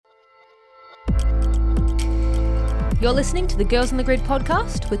You're listening to the Girls on the Grid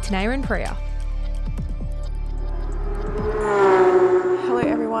podcast with Tanea and Priya. Hello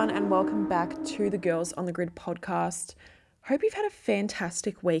everyone and welcome back to the Girls on the Grid podcast. Hope you've had a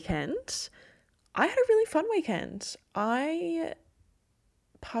fantastic weekend. I had a really fun weekend. I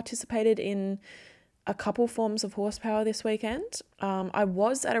participated in a couple forms of horsepower this weekend. I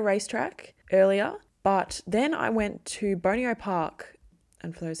was at a racetrack earlier, but then I went to Bonio Park.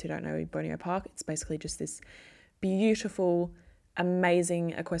 And for those who don't know Bonio Park, it's basically just this beautiful, amazing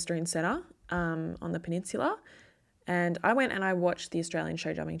equestrian centre on the peninsula. And I went and I watched the Australian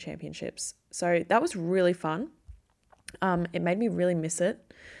Show Jumping Championships. So that was really fun. It made me really miss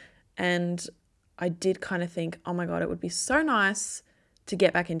it. And I did kind of think, oh my God, it would be so nice to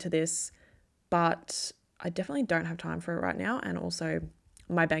get back into this. But I definitely don't have time for it right now. And also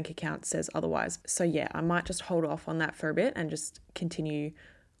my bank account says otherwise. So yeah, I might just hold off on that for a bit and just continue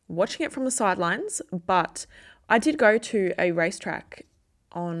watching it from the sidelines. But I did go to a racetrack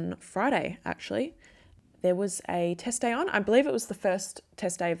on Friday, actually. There was a test day on. I believe it was the first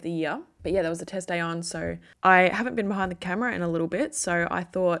test day of the year. But yeah, there was a test day on. So I haven't been behind the camera in a little bit. So I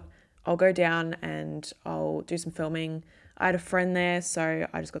thought I'll go down and I'll do some filming. I had a friend there, so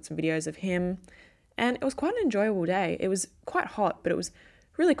I just got some videos of him. And it was quite an enjoyable day. It was quite hot, but it was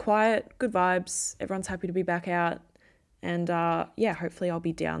really quiet, good vibes. Everyone's happy to be back out. And yeah, hopefully I'll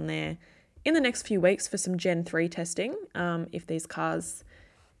be down there in the next few weeks for some Gen 3 testing if these cars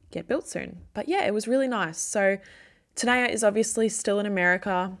get built soon. But yeah, it was really nice. So Tanea is obviously still in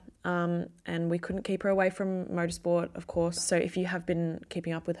America and we couldn't keep her away from motorsport, of course. So if you have been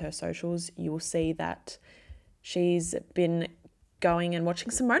keeping up with her socials, you will see that she's been going and watching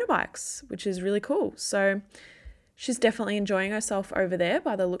some motorbikes, which is really cool. So she's definitely enjoying herself over there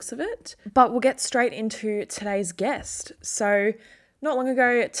by the looks of it. But we'll get straight into today's guest. So not long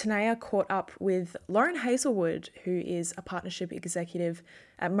ago, Tanea caught up with Loren Hazelwood, who is a partnership executive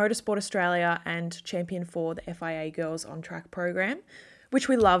at Motorsport Australia and champion for the FIA Girls on Track program, which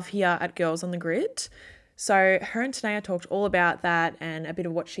we love here at Girls on the Grid. So her and Tanea talked all about that and a bit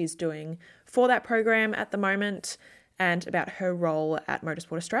of what she's doing for that program at the moment and about her role at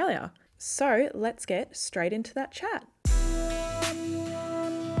Motorsport Australia. So let's get straight into that chat.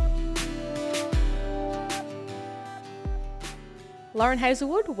 Loren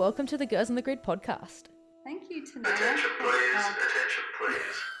Hazelwood, welcome to the Girls on the Grid podcast. Thank you, Tanea. Attention please.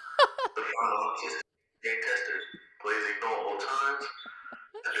 The final is being tested. Please ignore all times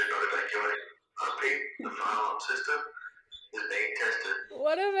and do not evacuate. Repeat, the final system is being tested.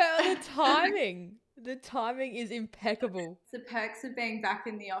 What about the timing? The timing is impeccable. It's the perks of being back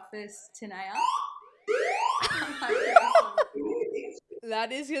in the office, Tanea.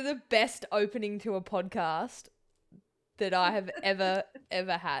 That is the best opening to a podcast that I have ever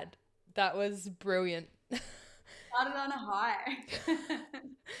had. That was brilliant. Started on a high.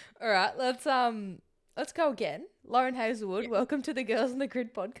 All right, let's go again. Loren Hazelwood, welcome to the Girls on the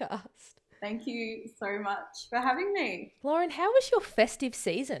Grid podcast. Thank you so much for having me. Loren, how was your festive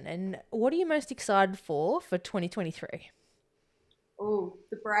season and what are you most excited for 2023? Oh,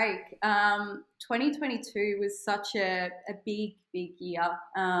 the break. 2022 was such a big year.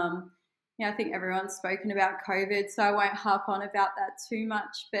 I think everyone's spoken about COVID, so I won't harp on about that too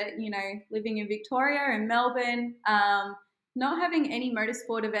much. But, living in Victoria and Melbourne, not having any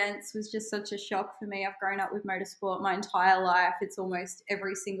motorsport events was just such a shock for me. I've grown up with motorsport my entire life. It's almost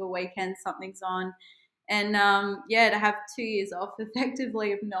every single weekend something's on. And, to have 2 years off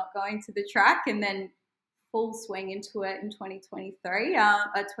effectively of not going to the track and then full swing into it in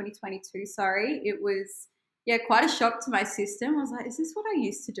 2022, sorry, it was quite a shock to my system. I was like, is this what I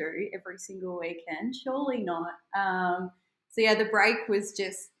used to do every single weekend? Surely not. The break was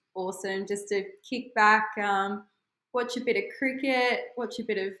just awesome, just to kick back, watch a bit of cricket, watch a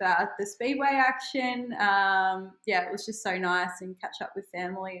bit of the speedway action. It was just so nice and catch up with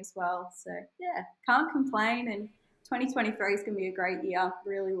family as well. So, can't complain. And 2023 is going to be a great year.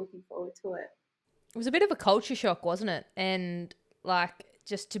 Really looking forward to it. It was a bit of a culture shock, wasn't it? And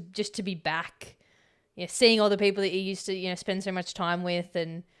just to be back, seeing all the people that you used to, spend so much time with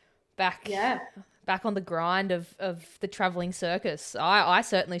and back on the grind of the traveling circus. I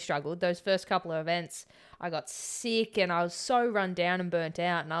certainly struggled. Those first couple of events, I got sick and I was so run down and burnt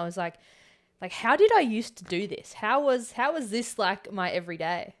out. And I was like, how did I used to do this? How was this like my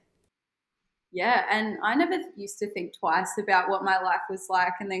everyday? Yeah, and I never used to think twice about what my life was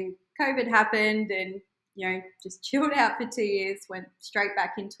like. And then COVID happened and, just chilled out for 2 years, went straight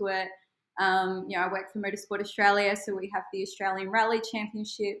back into it. I work for Motorsport Australia, so we have the Australian Rally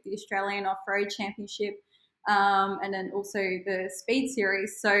Championship, the Australian Off-Road Championship, and then also the Speed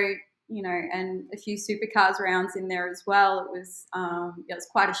Series. So, and a few supercars rounds in there as well. It was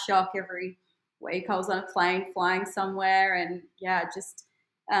quite a shock every week. I was on a plane flying somewhere, and just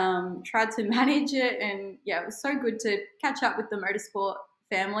tried to manage it. And it was so good to catch up with the motorsport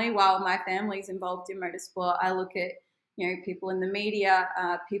family. While my family's involved in motorsport, I look at people in the media,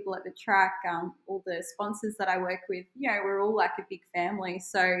 people at the track, all the sponsors that I work with. We're all like a big family.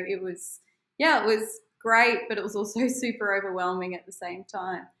 So it was great, but it was also super overwhelming at the same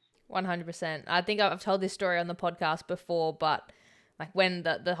time. 100%. I think I've told this story on the podcast before, but like when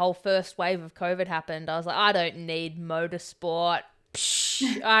the whole first wave of COVID happened, I was like, I don't need motorsport.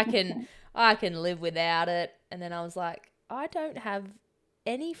 Psh, I can live without it. And then I was like, I don't have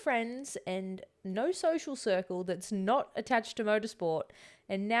any friends and no social circle that's not attached to motorsport.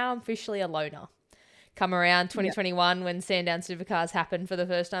 And now I'm officially a loner. Come around 2021 when Sandown Supercars happened for the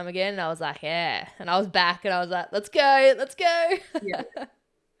first time again, and I was like, yeah. And I was back and I was like, let's go. Yeah.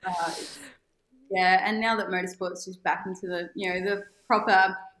 And now that motorsport's just back into the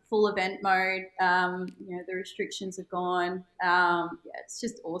proper full event mode, the restrictions are gone. It's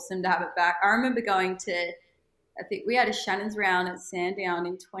just awesome to have it back. I remember going to, I think we had a Shannon's round at Sandown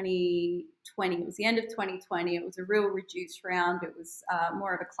in 2020. It was the end of 2020. It was a real reduced round. It was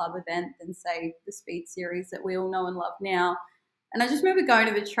more of a club event than, say, the Speed Series that we all know and love now. And I just remember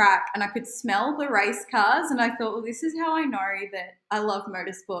going to the track and I could smell the race cars, and I thought, well, this is how I know that I love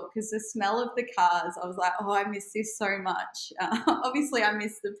motorsport, because the smell of the cars, I was like, oh, I miss this so much. Obviously, I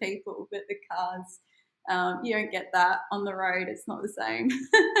miss the people, but the cars, you don't get that on the road. It's not the same.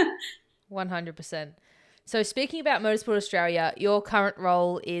 100%. So speaking about Motorsport Australia, your current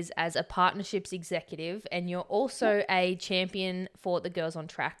role is as a partnerships executive, and you're also a champion for the Girls on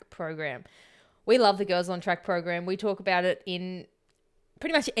Track program. We love the Girls on Track program. We talk about it in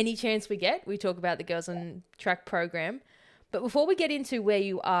pretty much any chance we get. We talk about the Girls on Track program. But before we get into where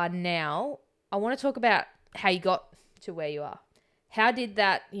you are now, I want to talk about how you got to where you are. How did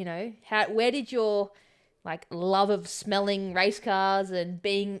that, where did your love of smelling race cars and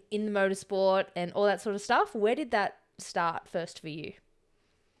being in the motorsport and all that sort of stuff, where did that start first for you?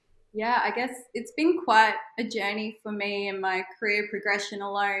 Yeah, I guess it's been quite a journey for me and my career progression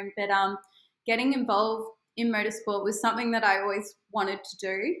alone, but getting involved in motorsport was something that I always wanted to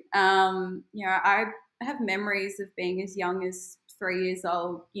do. I have memories of being as young as 3 years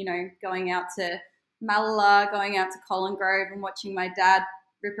old, going out to Malala, going out to Colin Grove and watching my dad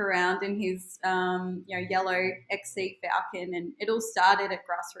rip around in his yellow XC Falcon. And it all started at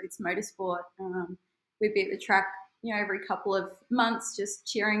Grassroots Motorsport. We'd be at the track every couple of months just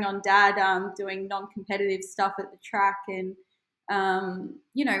cheering on Dad, doing non-competitive stuff at the track. And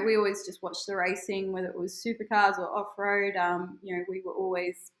we always just watched the racing, whether it was supercars or off-road. We were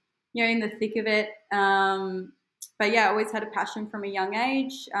always, in the thick of it. But I always had a passion from a young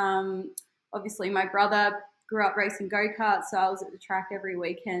age. Obviously, my brother grew up racing go-karts, so I was at the track every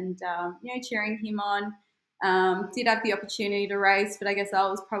weekend, cheering him on. Did have the opportunity to race, but I guess I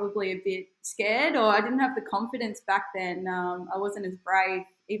was probably a bit scared, or I didn't have the confidence back then. I wasn't as brave,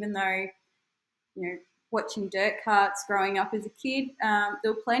 even though, watching dirt karts growing up as a kid,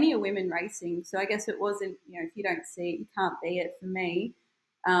 there were plenty of women racing. So I guess it wasn't, if you don't see it, you can't be it for me.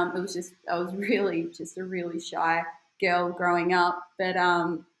 It was just, I was really just a really shy girl growing up. But,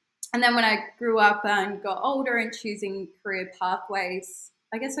 and then when I grew up and got older and choosing career pathways,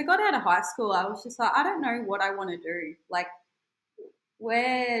 I guess I got out of high school, I was just like, I don't know what I want to do. Like,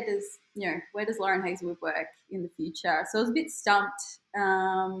 where does Loren Hazelwood work in the future? So I was a bit stumped.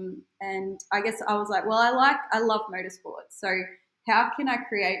 And I guess I was like, well, I love motorsport. So how can I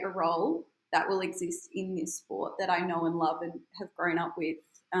create a role that will exist in this sport that I know and love and have grown up with?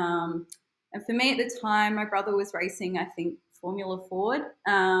 And for me at the time, my brother was racing, I think, Formula Ford.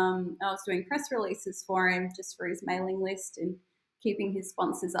 I was doing press releases for him just for his mailing list and keeping his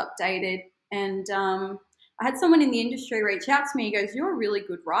sponsors updated. And I had someone in the industry reach out to me. He goes, "You're a really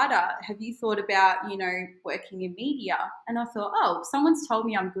good writer. Have you thought about, working in media?" And I thought, oh, someone's told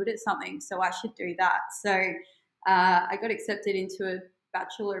me I'm good at something, so I should do that. So I got accepted into a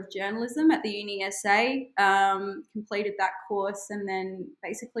Bachelor of Journalism at the Uni SA, completed that course, and then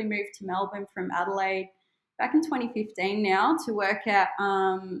basically moved to Melbourne from Adelaide back in 2015 now to work at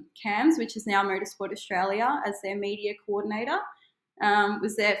CAMS, which is now Motorsport Australia, as their media coordinator.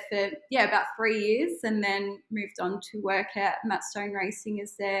 Was there for about 3 years, and then moved on to work at Matt Stone Racing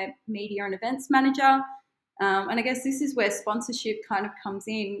as their media and events manager. And I guess this is where sponsorship kind of comes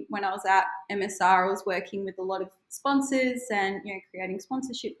in. When I was at MSR, I was working with a lot of sponsors and creating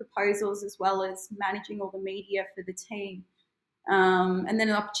sponsorship proposals as well as managing all the media for the team. And then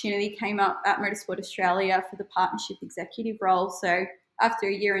an opportunity came up at Motorsport Australia for the partnership executive role. So after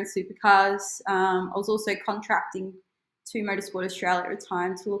a year in supercars, I was also contracting to Motorsport Australia at the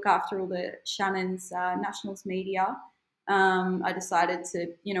time to look after all the Shannon's nationals media. I decided to,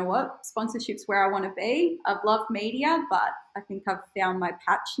 you know what, sponsorship's where I want to be. I've loved media, but I think I've found my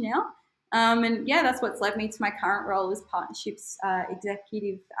patch now. And yeah, that's what's led me to my current role as partnerships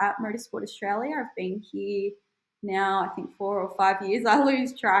executive at Motorsport Australia. I've been here now, I think 4 or 5 years. I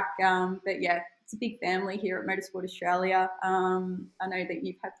lose track. But yeah, it's a big family here at Motorsport Australia. I know that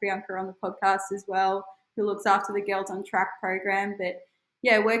you've had Priyanka on the podcast as well, who looks after the Girls on Track program. But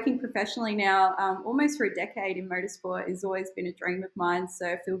yeah, working professionally now, almost for a decade in motorsport, has always been a dream of mine. So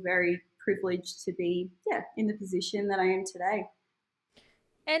I feel very privileged to be, in the position that I am today.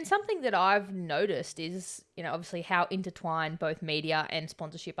 And something that I've noticed is, obviously how intertwined both media and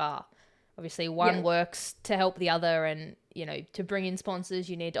sponsorship are. Obviously, one works to help the other, and, to bring in sponsors,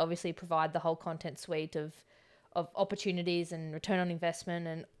 you need to obviously provide the whole content suite of opportunities and return on investment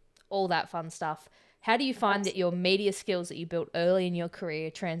and all that fun stuff. How do you find that your media skills that you built early in your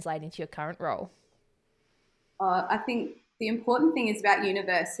career translate into your current role? I think the important thing is about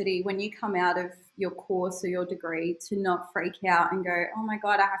university, when you come out of your course or your degree, to not freak out and go, oh my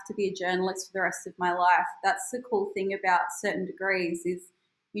God, I have to be a journalist for the rest of my life. That's the cool thing about certain degrees, is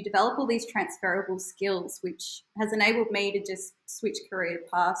you develop all these transferable skills, which has enabled me to just switch career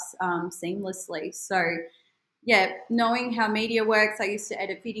paths seamlessly. So yeah, knowing how media works, I used to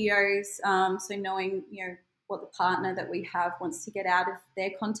edit videos. So knowing, what the partner that we have wants to get out of their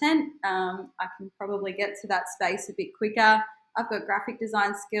content, I can probably get to that space a bit quicker. I've got graphic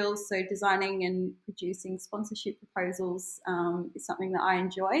design skills, so designing and producing sponsorship proposals is something that I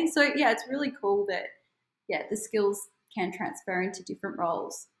enjoy. So yeah, it's really cool that, the skills can transfer into different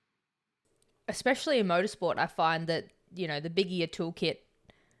roles. Especially in motorsport, I find that, the bigger your toolkit,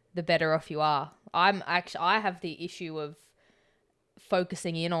 the better off you are. I have the issue of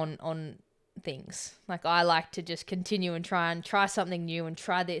focusing in on things. Like, I like to just continue and try something new and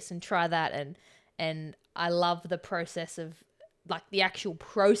try this and try that, and I love the process of, like, the actual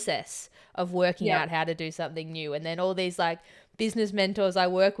process of working out how to do something new. And then all these, like, business mentors I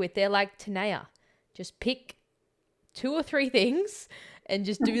work with, they're like, Tanea, just pick 2 or 3 things and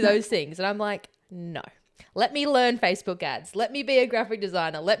just do those things. And I'm like, no. Let me learn Facebook ads. Let me be a graphic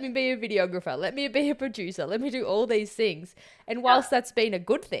designer. Let me be a videographer. Let me be a producer. Let me do all these things. And whilst that's been a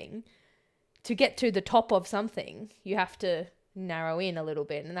good thing, to get to the top of something, you have to narrow in a little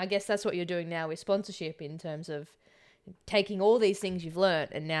bit. And I guess that's what you're doing now with sponsorship, in terms of taking all these things you've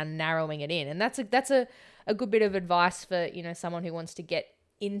learned and now narrowing it in. And that's a good bit of advice for, someone who wants to get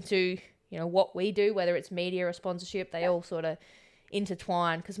into, what we do, whether it's media or sponsorship. They all sort of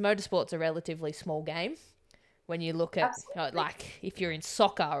intertwine, because motorsport's a relatively small game. When you look at, like, if you're in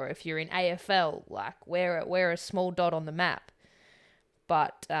soccer or if you're in AFL, like, we're a small dot on the map.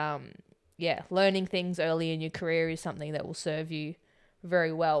 But, learning things early in your career is something that will serve you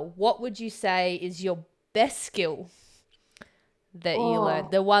very well. What would you say is your best skill that you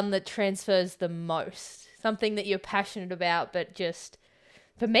learned? The one that transfers the most? Something that you're passionate about, but just,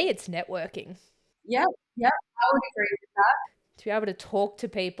 for me, it's networking. Yeah, I would agree with that. To be able to talk to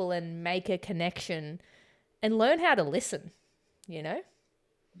people and make a connection and learn how to listen,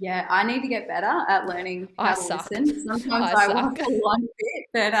 Yeah, I need to get better at learning how to listen. Sometimes I waffle on a bit,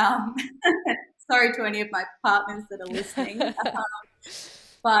 but sorry to any of my partners that are listening.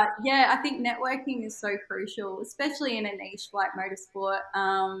 But yeah, I think networking is so crucial, especially in a niche like motorsport.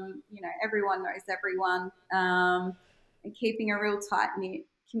 Everyone knows everyone, and keeping a real tight-knit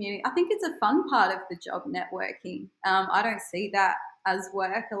community. I think it's a fun part of the job, networking. I don't see that as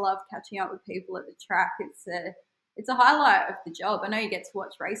work. I love catching up with people at the track. It's a highlight of the job. I know you get to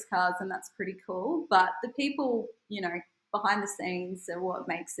watch race cars, and that's pretty cool, but the people, behind the scenes are what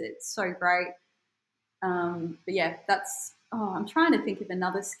makes it so great. But yeah, I'm trying to think of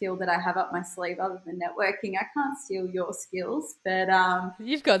another skill that I have up my sleeve other than networking. I can't steal your skills, but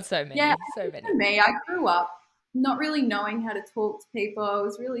you've got so many. Yeah, so many. for me, I grew up not really knowing how to talk to people. I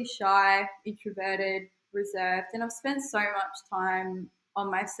was really shy, introverted, reserved, and I've spent so much time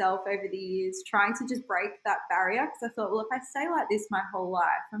on myself over the years trying to just break that barrier, because I thought, well, if I stay like this my whole life,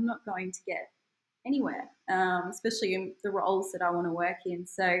 I'm not going to get anywhere, especially in the roles that I want to work in.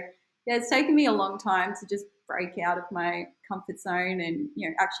 So yeah, it's taken me a long time to just break out of my comfort zone and,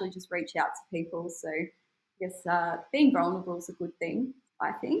 actually just reach out to people. So I guess being vulnerable is a good thing,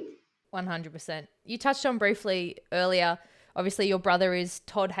 I think. 100%. You touched on briefly earlier, obviously your brother is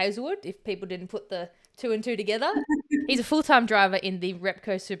Todd Hazelwood, if people didn't put the 2 and 2 together. He's a full-time driver in the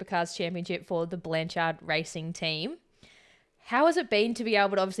Repco Supercars Championship for the Blanchard Racing team. How has it been to be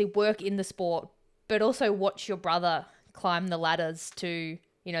able to obviously work in the sport, but also watch your brother climb the ladders to,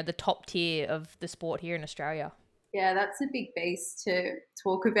 you know, the top tier of the sport here in Australia. Yeah, that's a big beast to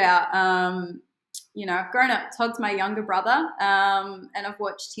talk about. You know, I've grown up, Todd's my younger brother, and I've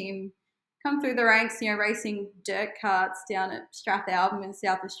watched him come through the ranks, you know, racing dirt karts down at Strathalbyn in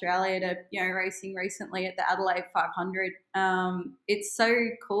South Australia to, you know, racing recently at the Adelaide 500. It's so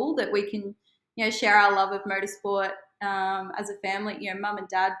cool that we can, you know, share our love of motorsport as a family. You know, mum and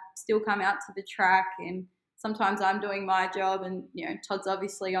dad still come out to the track, and sometimes I'm doing my job, and, you know, Todd's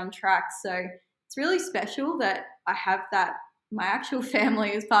obviously on track. So it's really special that I have that, my actual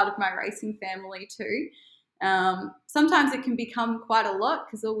family as part of my racing family too. Sometimes it can become quite a lot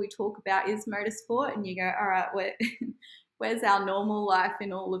because all we talk about is motorsport, and you go, all right, where's our normal life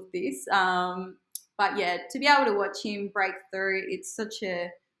in all of this? But yeah, to be able to watch him break through, it's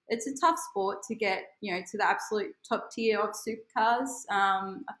a tough sport to get, you know, to the absolute top tier of supercars.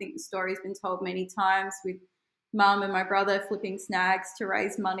 I think the story's been told many times with mum and my brother flipping snags to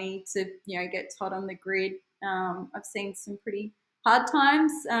raise money to, you know, get Todd on the grid. I've seen some pretty hard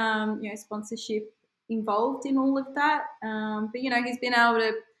times, you know, sponsorship involved in all of that. But, you know, he's been able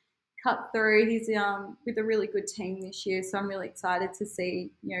to cut through. He's with a really good team this year, so I'm really excited to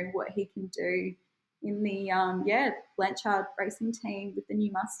see, you know, what he can do in the Blanchard racing team with the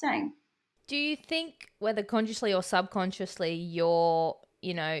new Mustang. Do you think, whether consciously or subconsciously, you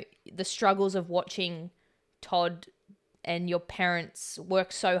know, the struggles of watching Todd and your parents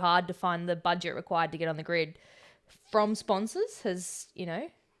work so hard to find the budget required to get on the grid from sponsors has, you know,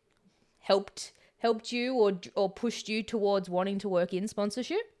 helped you or pushed you towards wanting to work in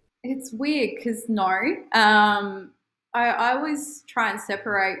sponsorship? It's weird because no, I always try and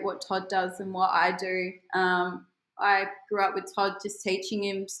separate what Todd does and what I do. I grew up with Todd just teaching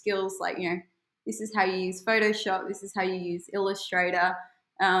him skills like, you know, this is how you use Photoshop, this is how you use Illustrator,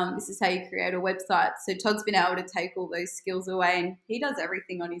 this is how you create a website. So Todd's been able to take all those skills away, and he does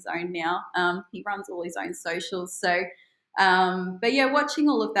everything on his own now. He runs all his own socials. So, but yeah, watching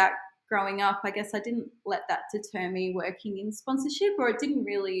all of that growing up, I guess I didn't let that deter me working in sponsorship, or it didn't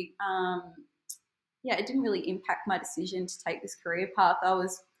really, it didn't really impact my decision to take this career path. I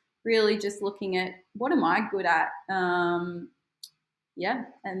was really just looking at what am I good at, and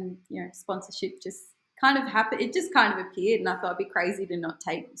you know, sponsorship just kind of happened. It just kind of appeared, and I thought it'd be crazy to not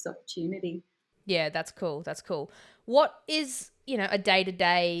take this opportunity. Yeah, that's cool. That's cool. What is, you know,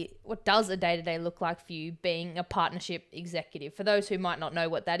 what does a day-to-day look like for you being a partnership executive? For those who might not know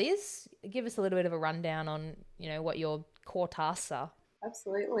what that is, give us a little bit of a rundown on, you know, what your core tasks are.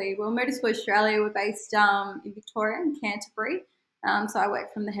 Absolutely. Well, Motorsport Australia, we're based in Victoria, in Canterbury. So I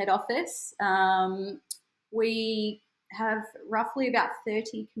work from the head office. We have roughly about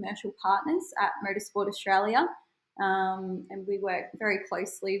 30 commercial partners at Motorsport Australia. And we work very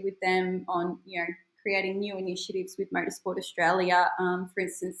closely with them on, you know, creating new initiatives with Motorsport Australia. For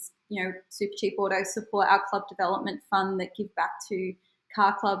instance, you know, Super Cheap Auto support our club development fund that give back to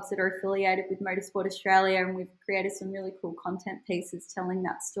car clubs that are affiliated with Motorsport Australia, and we've created some really cool content pieces telling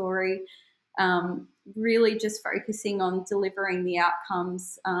that story. Really just focusing on delivering the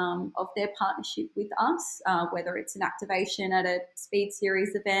outcomes of their partnership with us, whether it's an activation at a Speed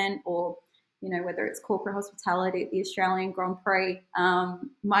Series event, or, you know, whether it's corporate hospitality at the Australian Grand Prix.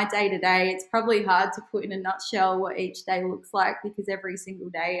 My day-to-day, it's probably hard to put in a nutshell what each day looks like, because every single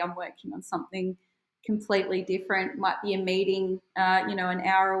day I'm working on something completely different. It might be a meeting, you know, an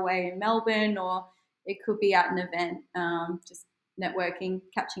hour away in Melbourne, or it could be at an event, just networking,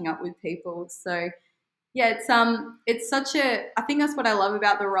 catching up with people. So yeah, it's such a, I think that's what I love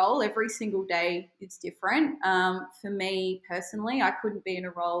about the role. Every single day is different. For me personally, I couldn't be in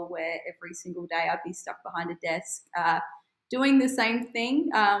a role where every single day I'd be stuck behind a desk doing the same thing.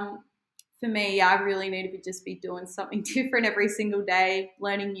 For me, I really need to just be doing something different every single day,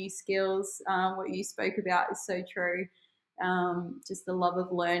 learning new skills. What you spoke about is so true. Just the love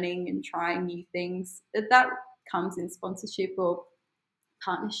of learning and trying new things. That comes in sponsorship or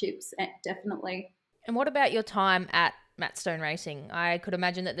partnerships, definitely. And what about your time at Matt Stone Racing? I could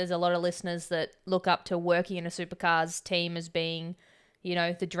imagine that there's a lot of listeners that look up to working in a supercars team as being, you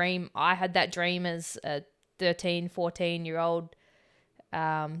know, the dream. I had that dream as a 13, 14-year-old.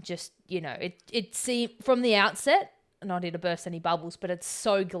 Just, you know, it seemed from the outset, not here to burst any bubbles, but it's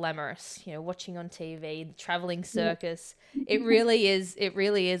so glamorous, you know, watching on TV, the traveling circus. Yeah. It really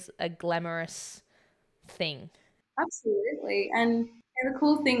is a glamorous thing. Absolutely. And the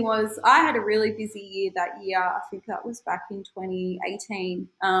cool thing was I had a really busy year that year. I think that was back in 2018.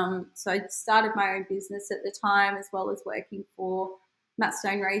 So I started my own business at the time, as well as working for Matt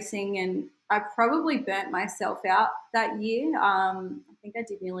Stone Racing, and I probably burnt myself out that year. I think I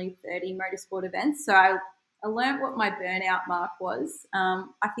did nearly 30 motorsport events. So I I learned what my burnout mark was.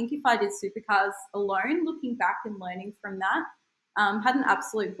 I think if I did supercars alone, looking back and learning from that, had an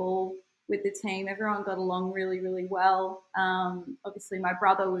absolute ball with the team. Everyone got along really, really well. Obviously, my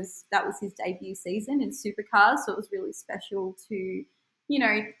brother that was his debut season in supercars, so it was really special to,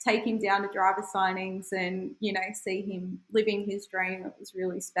 take him down to driver signings and, see him living his dream. It was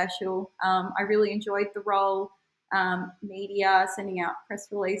really special. I really enjoyed the role. Media, sending out press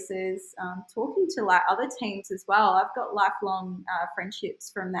releases, talking to like other teams as well. I've got lifelong friendships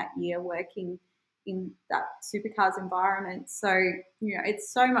from that year working in that supercars environment. So,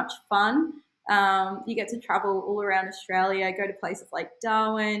 it's so much fun. You get to travel all around Australia, go to places like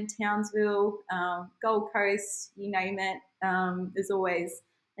Darwin, Townsville, Gold Coast, you name it. There's always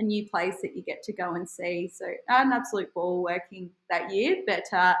a new place that you get to go and see. So I had an absolute ball working that year, but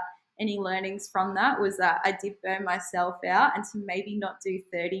any learnings from that was that I did burn myself out and to maybe not do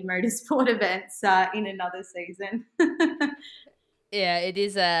 30 motorsport events in another season. Yeah,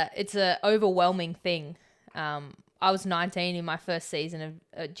 it's a overwhelming thing. I was 19 in my first season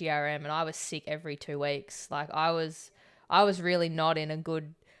of GRM, and I was sick every 2 weeks. Like I was really not in a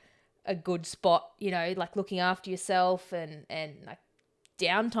good spot, like looking after yourself and like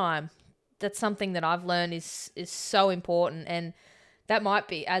downtime. That's something that I've learned is so important, and that might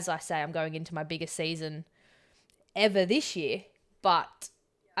be, as I say, I'm going into my biggest season ever this year, but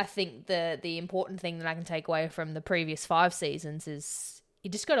I think the important thing that I can take away from the previous 5 seasons is you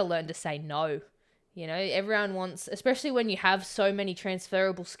just got to learn to say no. Everyone wants, especially when you have so many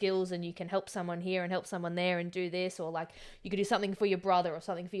transferable skills and you can help someone here and help someone there and do this, or like you could do something for your brother or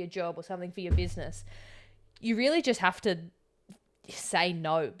something for your job or something for your business. You really just have to say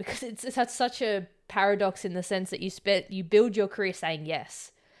no, because it's such a paradox in the sense that you build your career saying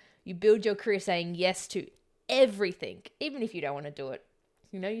yes. You build your career saying yes to everything, even if you don't want to do it.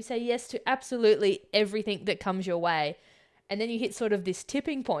 You say yes to absolutely everything that comes your way. And then you hit sort of this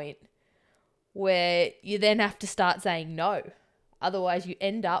tipping point where you then have to start saying no. Otherwise, you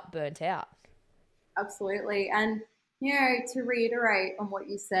end up burnt out. Absolutely. And, to reiterate on what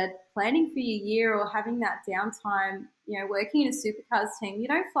you said, planning for your year or having that downtime, working in a supercars team, you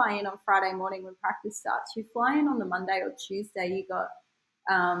don't fly in on Friday morning when practice starts. You fly in on the Monday or Tuesday. You've got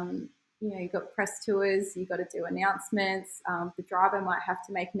press tours, you've got to do announcements. The driver might have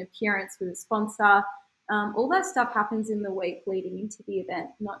to make an appearance with a sponsor. All that stuff happens in the week leading into the event,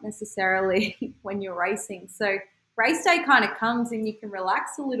 not necessarily when you're racing. So race day kind of comes and you can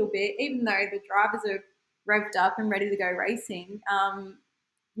relax a little bit, even though the drivers are revved up and ready to go racing.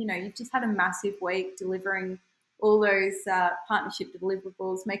 You've just had a massive week delivering all those partnership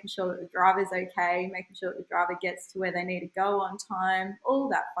deliverables, making sure that the driver's okay, making sure that the driver gets to where they need to go on time, all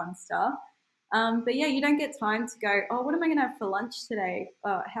that fun stuff. But yeah, you don't get time to go, oh, what am I going to have for lunch today?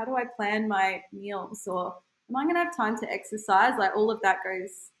 How do I plan my meals? Or am I going to have time to exercise? Like all of that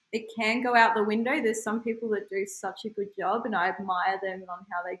it can go out the window. There's some people that do such a good job and I admire them on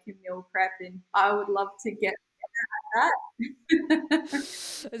how they can meal prep, and I would love to get that.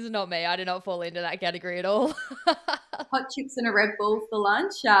 This is not me. I do not fall into that category at all. Hot chips and a Red Bull for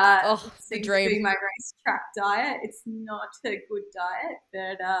lunch. The dream. To be my racetrack diet. It's not a good diet,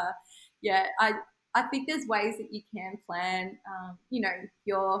 but yeah, I think there's ways that you can plan,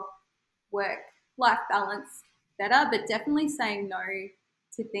 your work-life balance better, but definitely saying no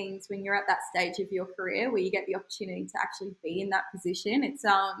to things when you're at that stage of your career where you get the opportunity to actually be in that position. It's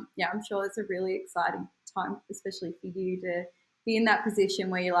I'm sure it's a really exciting time, especially for you to be in that position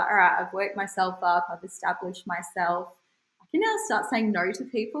where you're like, all right, I've worked myself up, I've established myself. I can now start saying no to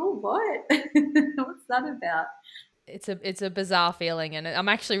people. What? What's that about? It's a bizarre feeling, and I'm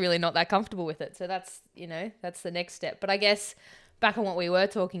actually really not that comfortable with it. So that's the next step. But I guess back on what we were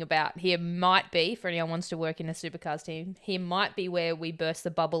talking about, here might be, for anyone who wants to work in a supercars team, here might be where we burst the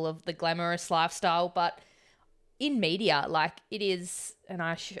bubble of the glamorous lifestyle. But in media, like it is, and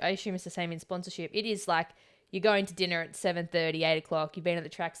I assume it's the same in sponsorship, it is like you're going to dinner at 7:30, 8 o'clock, you've been at the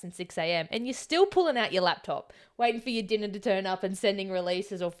track since 6 a.m. and you're still pulling out your laptop, waiting for your dinner to turn up and sending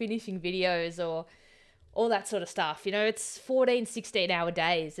releases or finishing videos or all that sort of stuff. It's 14, 16-hour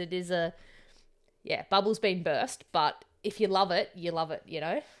days. It is bubble's been burst, but if you love it, you love it,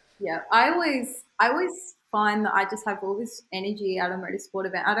 Yeah, I always find that I just have all this energy at a motorsport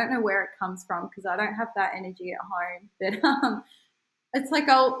event. I don't know where it comes from because I don't have that energy at home. But it's like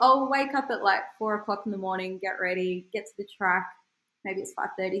I'll wake up at like 4 o'clock in the morning, get ready, get to the track. Maybe it's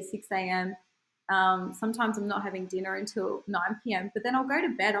 5:30, 6 a.m. Sometimes I'm not having dinner until 9 p.m. But then I'll go to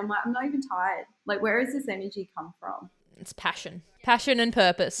bed. I'm like, I'm not even tired. Like, where does this energy come from? It's passion and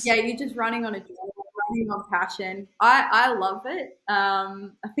purpose. Yeah, you're just running on adrenaline. running on passion. I love it.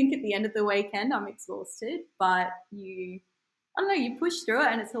 I think at the end of the weekend I'm exhausted, but I don't know, you push through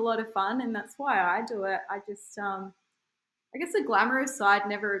it and it's a lot of fun, and that's why I do it. I just I guess the glamorous side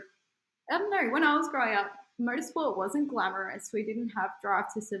never, I don't know, when I was growing up, motorsport wasn't glamorous. We didn't have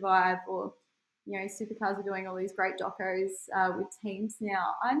Drive to Survive or, supercars are doing all these great docos with teams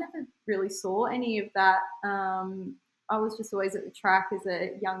now. I never really saw any of that. I was just always at the track as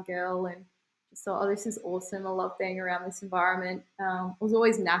a young girl and just thought, oh, this is awesome. I love being around this environment. I was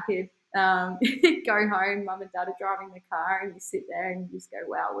always knackered. Go home, mum and dad are driving the car, and you sit there and you just go,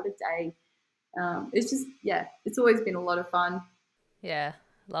 wow, what a day. It's just, yeah, it's always been a lot of fun. Yeah,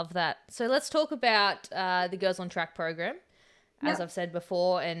 love that. So let's talk about the Girls on Track program. As I've said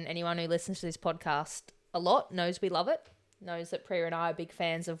before, and anyone who listens to this podcast a lot knows we love it, knows that Priya and I are big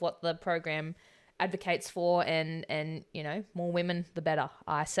fans of what the program advocates for, and more women, the better,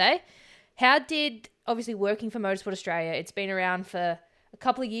 I say. How did, obviously working for Motorsport Australia, it's been around for a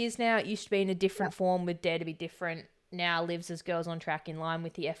couple of years now. It used to be in a different form with Dare to be Different, now lives as Girls on Track in line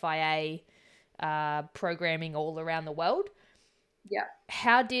with the FIA programming all around the world. Yeah.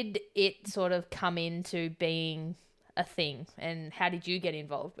 How did it sort of come into being a thing, and how did you get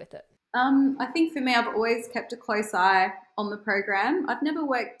involved with it? I think for me, I've always kept a close eye on the program. I've never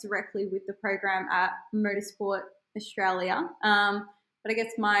worked directly with the program at Motorsport Australia, but I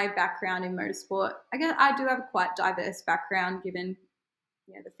guess my background in motorsport, I guess I do have a quite diverse background given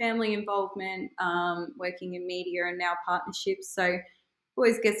the family involvement, working in media and now partnerships. So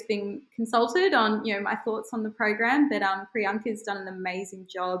always gets being consulted on my thoughts on the program. But Priyanka's done an amazing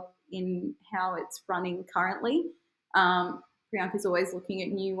job in how it's running currently. Priyanka's always looking at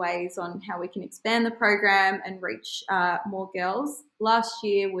new ways on how we can expand the program and reach more girls. Last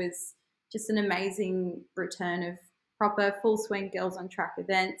year was just an amazing return of proper full swing Girls on Track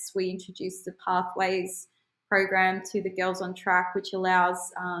events. We introduced the Pathways program to the Girls on Track, which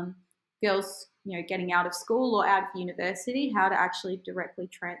allows girls getting out of school or out of university how to actually directly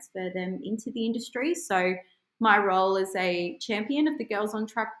transfer them into the industry. So my role as a champion of the Girls on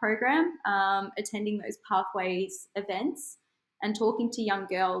Track program, attending those Pathways events and talking to young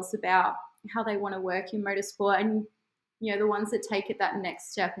girls about how they want to work in motorsport, and the ones that take it that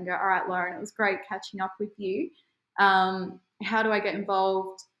next step and go, all right, Loren, it was great catching up with you. How do I get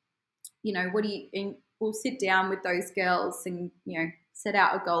involved? What do you? And we'll sit down with those girls and set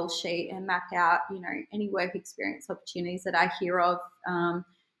out a goal sheet and map out any work experience opportunities that I hear of.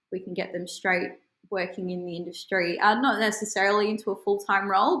 We can get them straight working in the industry, not necessarily into a full-time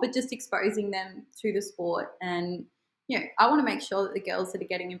role, but just exposing them to the sport. And I want to make sure that the girls that are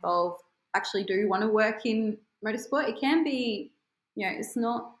getting involved actually do want to work in motorsport. It can be, it's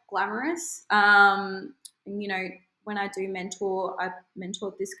not glamorous. And, when I do mentor, I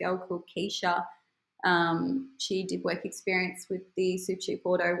mentored this girl called Keisha. She did work experience with the Supercheap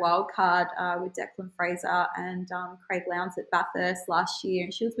Auto Wildcard with Declan Fraser and Craig Lowndes at Bathurst last year.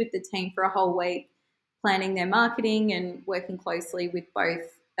 And she was with the team for a whole week, planning their marketing and working closely with both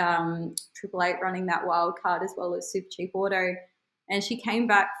Triple Eight running that wildcard as well as Supercheap Auto. And she came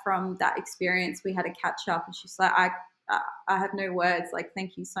back from that experience. We had a catch up, and she's like, I have no words. Like,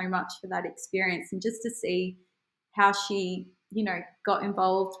 thank you so much for that experience. And just to see how she, got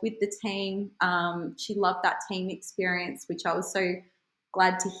involved with the team. She loved that team experience, which I was so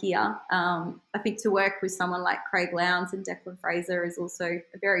glad to hear. I think to work with someone like Craig Lowndes and Declan Fraser is also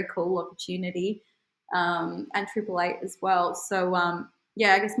a very cool opportunity, and Triple Eight as well. So, I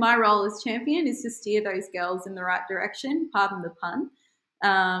guess my role as champion is to steer those girls in the right direction, pardon the pun,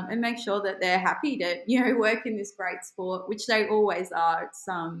 and make sure that they're happy to, work in this great sport, which they always are. It's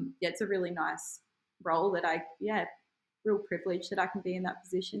it's a really nice role that real privilege that I can be in that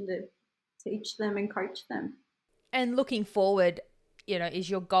position to teach them and coach them. And looking forward, is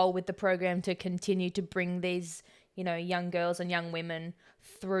your goal with the program to continue to bring these, young girls and young women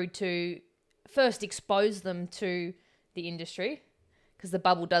through to first expose them to the industry, because the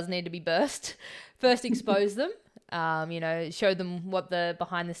bubble does need to be burst. First expose them, show them what the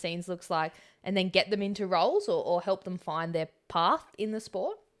behind the scenes looks like, and then get them into roles or help them find their path in the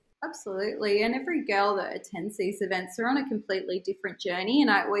sport? Absolutely. And every girl that attends these events are on a completely different journey. And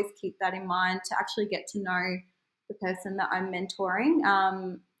I always keep that in mind to actually get to know the person that I'm mentoring.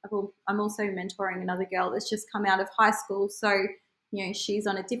 I'm also mentoring another girl that's just come out of high school. So, she's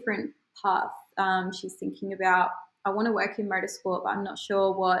on a different path. She's thinking about, I want to work in motorsport, but I'm not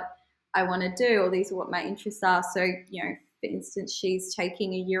sure what I want to do, or these are what my interests are. So, for instance, she's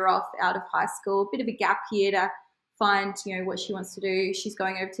taking a year off out of high school, a bit of a gap year to find what she wants to do. She's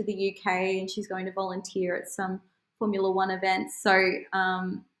going over to the UK and she's going to volunteer at some Formula One events. So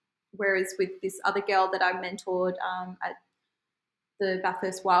whereas with this other girl that I mentored at the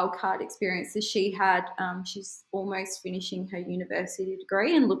Bathurst Wildcard experiences she had, she's almost finishing her university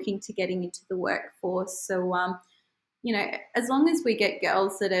degree and looking to getting into the workforce. So, as long as we get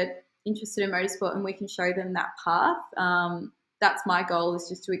girls that are interested in motorsport and we can show them that path, that's my goal, is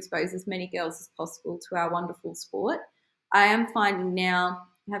just to expose as many girls as possible to our wonderful sport. I am finding now,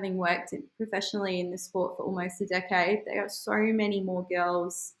 having worked professionally in the sport for almost a decade, there are so many more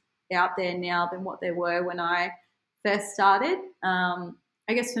girls out there now than what there were when I first started.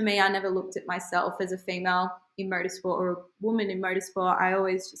 I guess for me, I never looked at myself as a female in motorsport or a woman in motorsport. I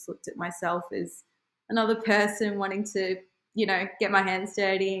always just looked at myself as another person wanting to, get my hands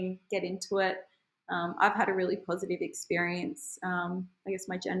dirty and get into it. I've had a really positive experience. I guess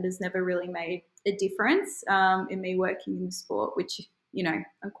my gender's never really made a difference in me working in the sport, which, I'm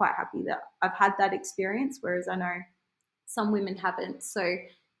quite happy that I've had that experience, whereas I know some women haven't. So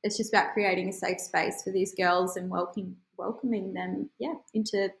it's just about creating a safe space for these girls and welcoming them,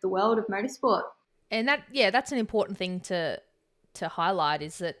 into the world of motorsport. And that's an important thing to highlight,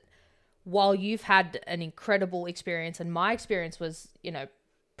 is that while you've had an incredible experience, and my experience was,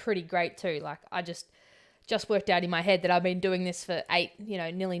 pretty great too. Like, I just worked out in my head that I've been doing this for 8,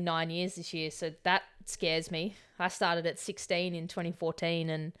 nearly 9 years this year. So that scares me. I started at 16 in 2014,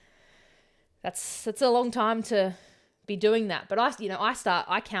 and that's a long time to be doing that. But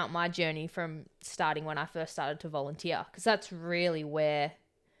I count my journey from starting when I first started to volunteer, because that's really where,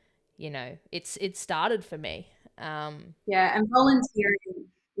 it started for me. And volunteering,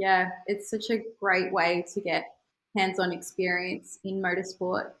 it's such a great way to get hands-on experience in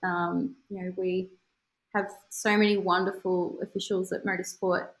motorsport. We have so many wonderful officials at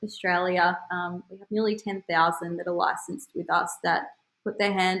Motorsport Australia. We have nearly 10,000 that are licensed with us that put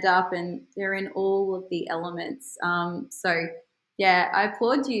their hand up, and they're in all of the elements. I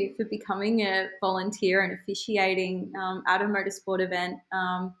applaud you for becoming a volunteer and officiating at a motorsport event.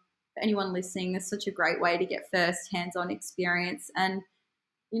 For anyone listening, it's such a great way to get first hands-on experience. And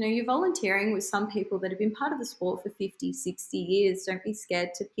you're volunteering with some people that have been part of the sport for 50, 60 years. Don't be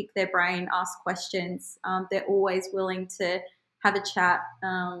scared to pick their brain, ask questions. They're always willing to have a chat.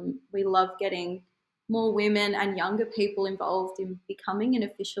 We love getting more women and younger people involved in becoming an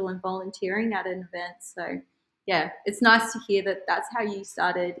official and volunteering at an event. So, it's nice to hear that that's how you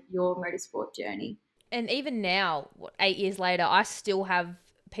started your motorsport journey. And even now, 8 years later, I still have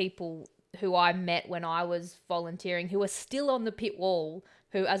people who I met when I was volunteering who are still on the pit wall,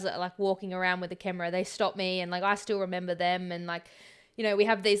 who, as walking around with the camera, they stop me, and I still remember them. And we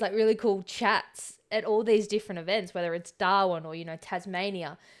have these really cool chats at all these different events, whether it's Darwin or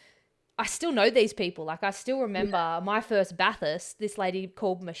Tasmania. I still know these people. I still remember my first Bathurst. This lady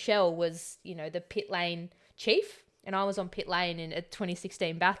called Michelle was the pit lane chief, and I was on pit lane in a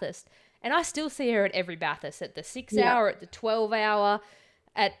 2016 Bathurst, and I still see her at every Bathurst, at the 6 hour, at the 12 hour,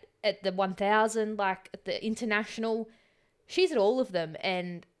 at the 1000, at the international. She's at all of them,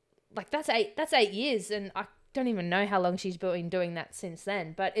 and that's 8 years, and I don't even know how long she's been doing that since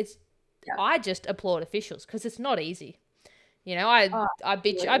then. But I just applaud officials, because it's not easy. I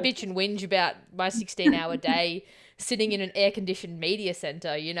bitch and whinge about my 16-hour day sitting in an air-conditioned media center,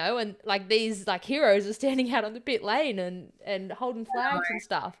 and these heroes are standing out on the pit lane and holding flags and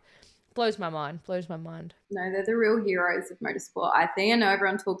stuff. Blows my mind. No, they're the real heroes of motorsport, I think. I know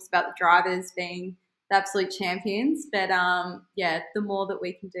everyone talks about the drivers being the absolute champions, but the more that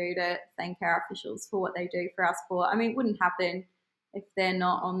we can do to thank our officials for what they do for our sport. I mean, it wouldn't happen if they're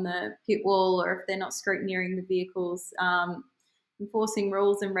not on the pit wall, or if they're not scrutineering the vehicles, enforcing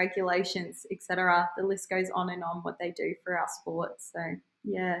rules and regulations, etc. The list goes on and on, what they do for our sport. So,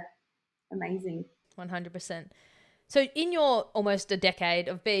 amazing. 100%. So in your almost a decade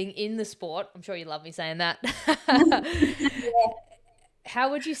of being in the sport, I'm sure you love me saying that, how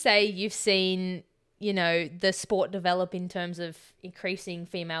would you say you've seen, the sport develop in terms of increasing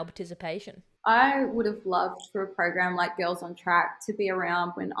female participation? I would have loved for a program like Girls on Track to be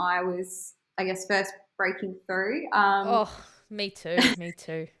around when I was, I guess, first breaking through. Me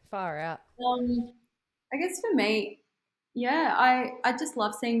too. Far out. I guess for me, I just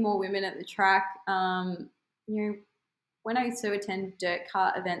love seeing more women at the track. When I used to attend dirt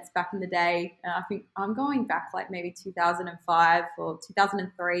kart events back in the day, I think I'm going back maybe 2005 or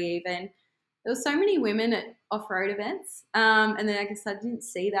 2003 even, there were so many women at off-road events. And then I guess I didn't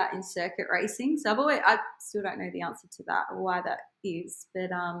see that in circuit racing. So I still don't know the answer to that or why that is. But,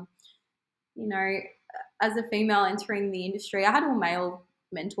 as a female entering the industry, I had all male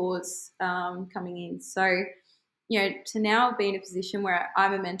mentors coming in. So, to now be in a position where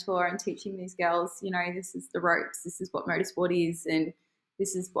I'm a mentor and teaching these girls, this is the ropes, this is what motorsport is, and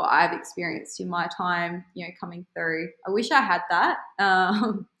this is what I've experienced in my time, coming through. I wish I had that.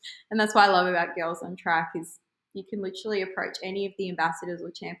 And that's what I love about Girls on Track is you can literally approach any of the ambassadors or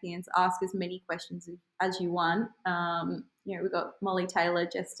champions, ask as many questions as you want. We've got Molly Taylor,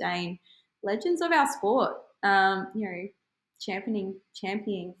 Jess Dane, legends of our sport, championing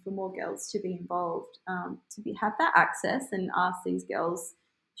for more girls to be involved, have that access and ask these girls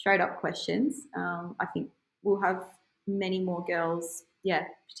straight up questions. I think we'll have many more girls,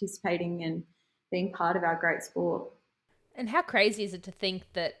 participating and being part of our great sport. And how crazy is it to think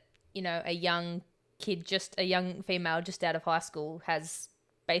that, a young kid, just a young female just out of high school has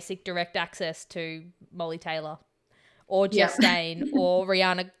basic direct access to Molly Taylor or Jess Dane or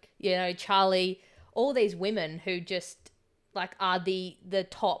Rihanna, Charlie, all these women who just like are the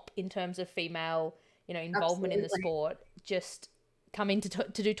top in terms of female, involvement in the sport, just coming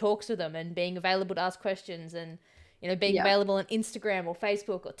to do talks with them and being available to ask questions and, being available on Instagram or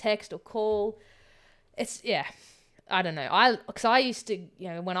Facebook or text or call. It's, I don't know. Because I used to,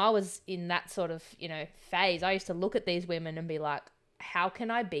 when I was in that sort of, phase, I used to look at these women and be like, how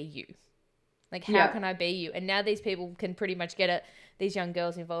can I be you? Like, how can I be you? And now these people can pretty much these young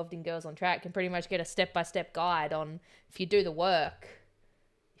girls involved in Girls on Track can pretty much get a step-by-step guide on if you do the work.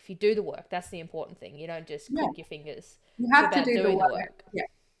 If you do the work, that's the important thing. You don't just click your fingers. You have to do the work. Yeah,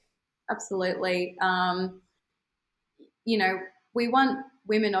 absolutely. We want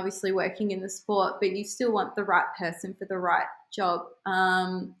women obviously working in the sport, but you still want the right person for the right job.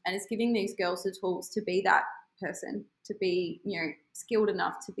 And it's giving these girls the tools to be that person, to be, skilled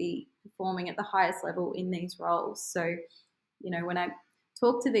enough to be performing at the highest level in these roles. So, when I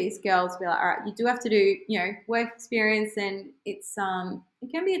talk to these girls, be like, all right, you do have to do, work experience, and it's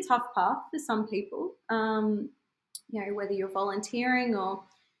it can be a tough path for some people. Whether you're volunteering or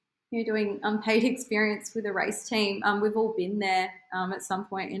doing unpaid experience with a race team. We've all been there at some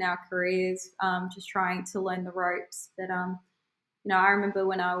point in our careers, just trying to learn the ropes. But, I remember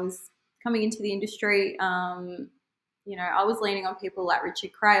when I was coming into the industry, I was leaning on people like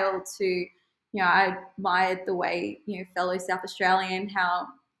Richard Crail to, I admired the way, fellow South Australian, how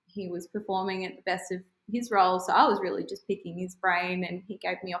he was performing at the best of his role. So I was really just picking his brain, and he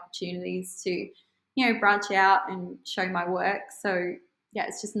gave me opportunities to, branch out and show my work. So,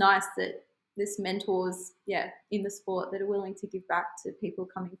 it's just nice that there's mentors, in the sport that are willing to give back to people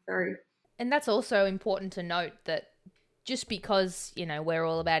coming through. And that's also important to note that just because, we're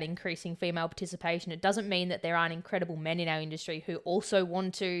all about increasing female participation, it doesn't mean that there aren't incredible men in our industry who also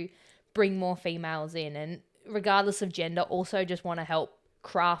want to bring more females in, and regardless of gender, also just want to help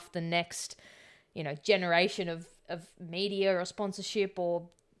craft the next, generation of media or sponsorship or,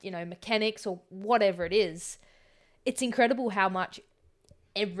 mechanics or whatever it is. It's incredible how much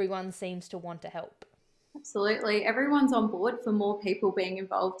everyone seems to want to help. Absolutely. Everyone's on board for more people being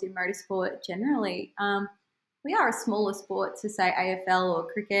involved in motorsport generally. We are a smaller sport to say AFL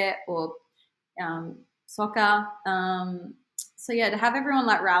or cricket or soccer. So to have everyone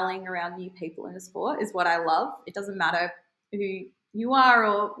like rallying around new people in the sport is what I love. It doesn't matter who you are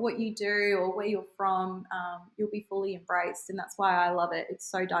or what you do or where you're from. You'll be fully embraced, and that's why I love it. It's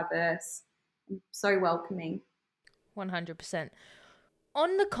so diverse and so welcoming. 100%.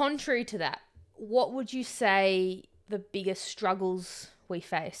 On the contrary to that, what would you say the biggest struggles we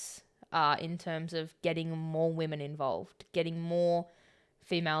face are in terms of getting more women involved, getting more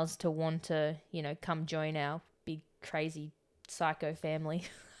females to want to, come join our big, crazy, psycho family?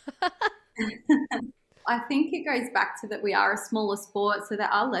 I think it goes back to that we are a smaller sport, so there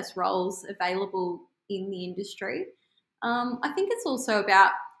are less roles available in the industry. I think it's also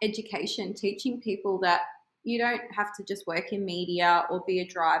about education, teaching people that you don't have to just work in media or be a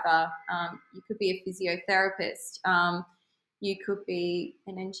driver. You could be a physiotherapist. You could be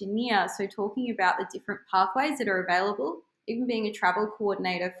an engineer. So talking about the different pathways that are available, even being a travel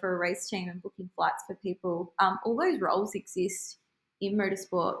coordinator for a race team and booking flights for people, all those roles exist in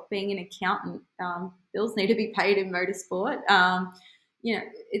motorsport. Being an accountant, bills need to be paid in motorsport.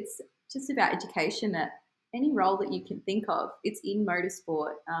 It's just about education that any role that you can think of, it's in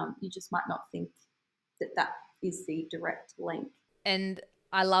motorsport. You just might not think that is the direct link. And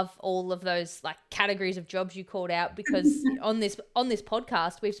I love all of those like categories of jobs you called out, because on this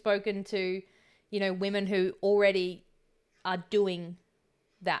podcast we've spoken to, women who already are doing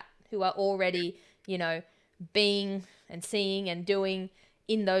that, who are already, being and seeing and doing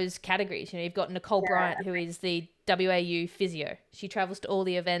in those categories. You've got Nicole Bryant, who is the WAU physio. She travels to all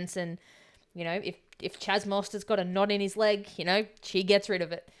the events, and if Chaz Moster's got a knot in his leg, she gets rid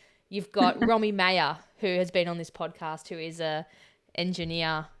of it. You've got Romy Mayer, who has been on this podcast, who is a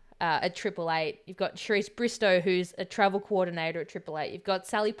engineer at Triple Eight. You've got Charisse Bristow, who's a travel coordinator at Triple Eight. You've got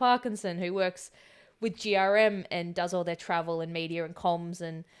Sally Parkinson, who works with GRM and does all their travel and media and comms,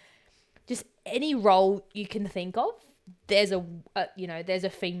 and just any role you can think of. There's there's a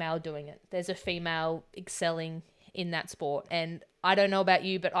female doing it. There's a female excelling in that sport. And I don't know about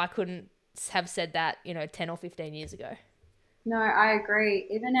you, but I couldn't have said that, 10 or 15 years ago. No, I agree.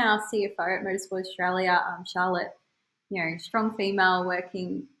 Even our CFO at Motorsport Australia, Charlotte, strong female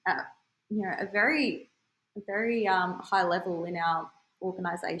working at, a very high level in our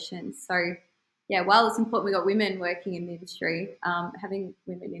organisation. So, yeah, while it's important we got women working in the industry, having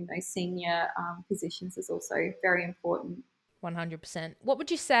women in those senior positions is also very important. 100%. What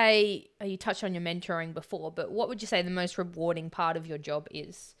would you say, you touched on your mentoring before, but what would you say the most rewarding part of your job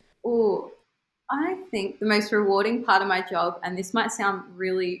is? Oh, I think the most rewarding part of my job, and this might sound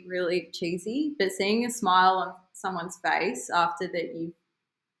really, really cheesy, but seeing a smile on someone's face after that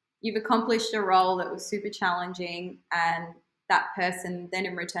you've accomplished a role that was super challenging, and that person then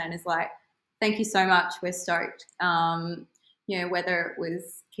in return is like, thank you so much, we're stoked. Whether it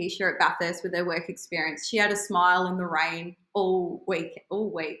was Keisha at Bathurst with her work experience, she had a smile in the rain all week.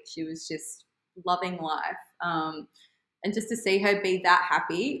 She was just loving life. And just to see her be that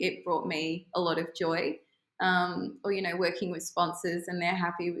happy, it brought me a lot of joy. Or working with sponsors and they're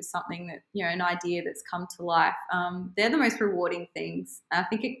happy with something that, an idea that's come to life. They're the most rewarding things. I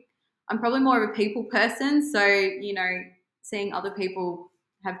think I'm probably more of a people person. So, seeing other people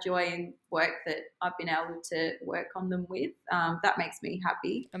have joy in work that I've been able to work on them with, that makes me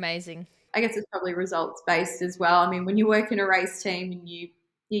happy. Amazing. I guess it's probably results based as well. I mean, when you work in a race team and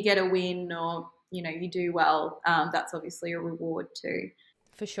you get a win or, you do well, that's obviously a reward too.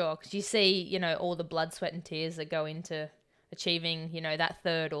 For sure, because you see, all the blood, sweat and tears that go into achieving, that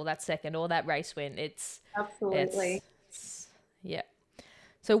third or that second or that race win. Absolutely. Yeah.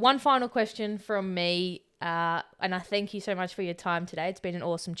 So one final question from me, and I thank you so much for your time today. It's been an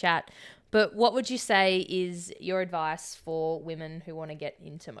awesome chat. But what would you say is your advice for women who want to get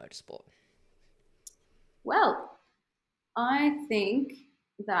into motorsport? Well, I think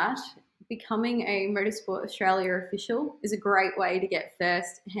that becoming a Motorsport Australia official is a great way to get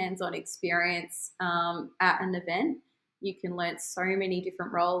first hands-on experience at an event. You can learn so many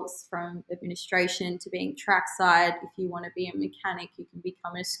different roles, from administration to being trackside. If you want to be a mechanic, you can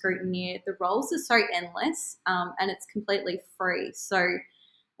become a scrutineer. The roles are so endless, and it's completely free. So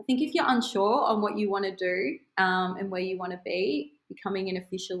I think if you're unsure on what you want to do and where you want to be, becoming an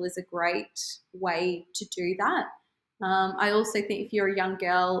official is a great way to do that. I also think if you're a young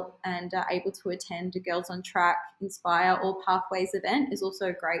girl and are able to attend a Girls on Track, Inspire or Pathways event, is also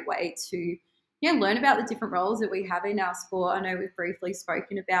a great way to learn about the different roles that we have in our sport. I know we've briefly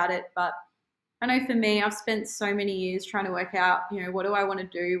spoken about it, but I know for me, I've spent so many years trying to work out, what do I want to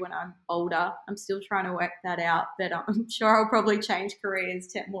do when I'm older? I'm still trying to work that out, but I'm sure I'll probably change careers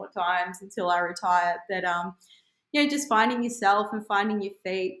 10 more times until I retire. But just finding yourself and finding your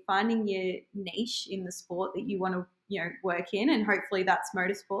feet, finding your niche in the sport that you want to, work in, and hopefully that's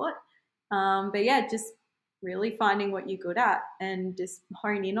motorsport. Just really finding what you're good at and just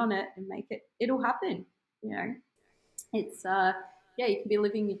hone in on it and it'll happen. It's you can be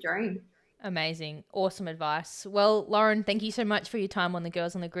living your dream. Amazing. Awesome advice. Well, Loren, thank you so much for your time on the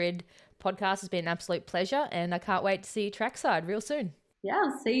Girls on the Grid podcast. It's been an absolute pleasure, and I can't wait to see you trackside real soon. Yeah,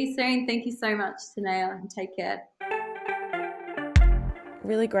 I'll see you soon. Thank you so much, Tanea, and take care.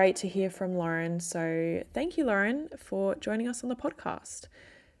 Really great to hear from Loren. So thank you, Loren, for joining us on the podcast.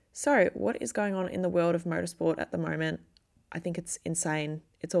 So what is going on in the world of motorsport at the moment? I think it's insane.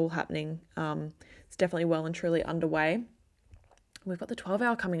 It's all happening. It's definitely well and truly underway. We've got the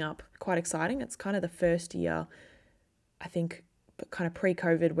 12-hour coming up. Quite exciting. It's kind of the first year, I think, kind of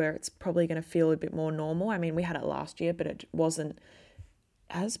pre-COVID, where it's probably going to feel a bit more normal. I mean, we had it last year, but it wasn't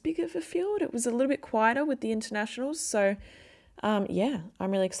as big of a field. It was a little bit quieter with the internationals. So I'm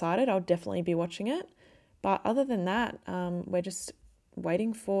really excited. I'll definitely be watching it. But other than that, we're just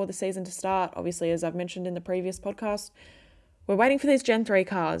waiting for the season to start. Obviously, as I've mentioned in the previous podcast, we're waiting for these Gen 3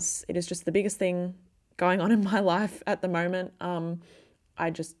 cars. It is just the biggest thing going on in my life at the moment. I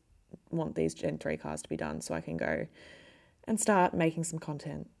just want these Gen 3 cars to be done so I can go and start making some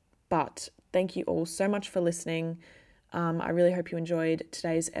content. But thank you all so much for listening. I really hope you enjoyed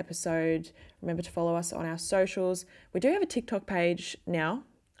today's episode. Remember to follow us on our socials. We do have a TikTok page now.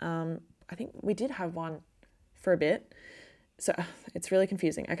 I think we did have one for a bit. So it's really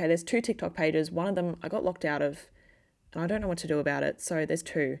confusing. Okay, there's 2 TikTok pages. One of them I got locked out of, and I don't know what to do about it. So there's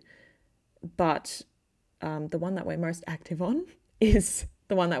 2. But the one that we're most active on is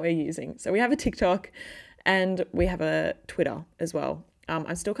the one that we're using. So we have a TikTok and we have a Twitter as well.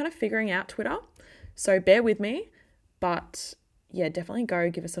 I'm still kind of figuring out Twitter, so bear with me. But yeah, definitely go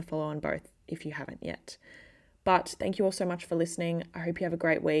give us a follow on both if you haven't yet. But thank you all so much for listening. I hope you have a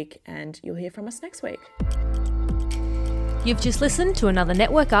great week and you'll hear from us next week. You've just listened to another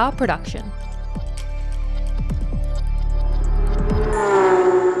Network R production.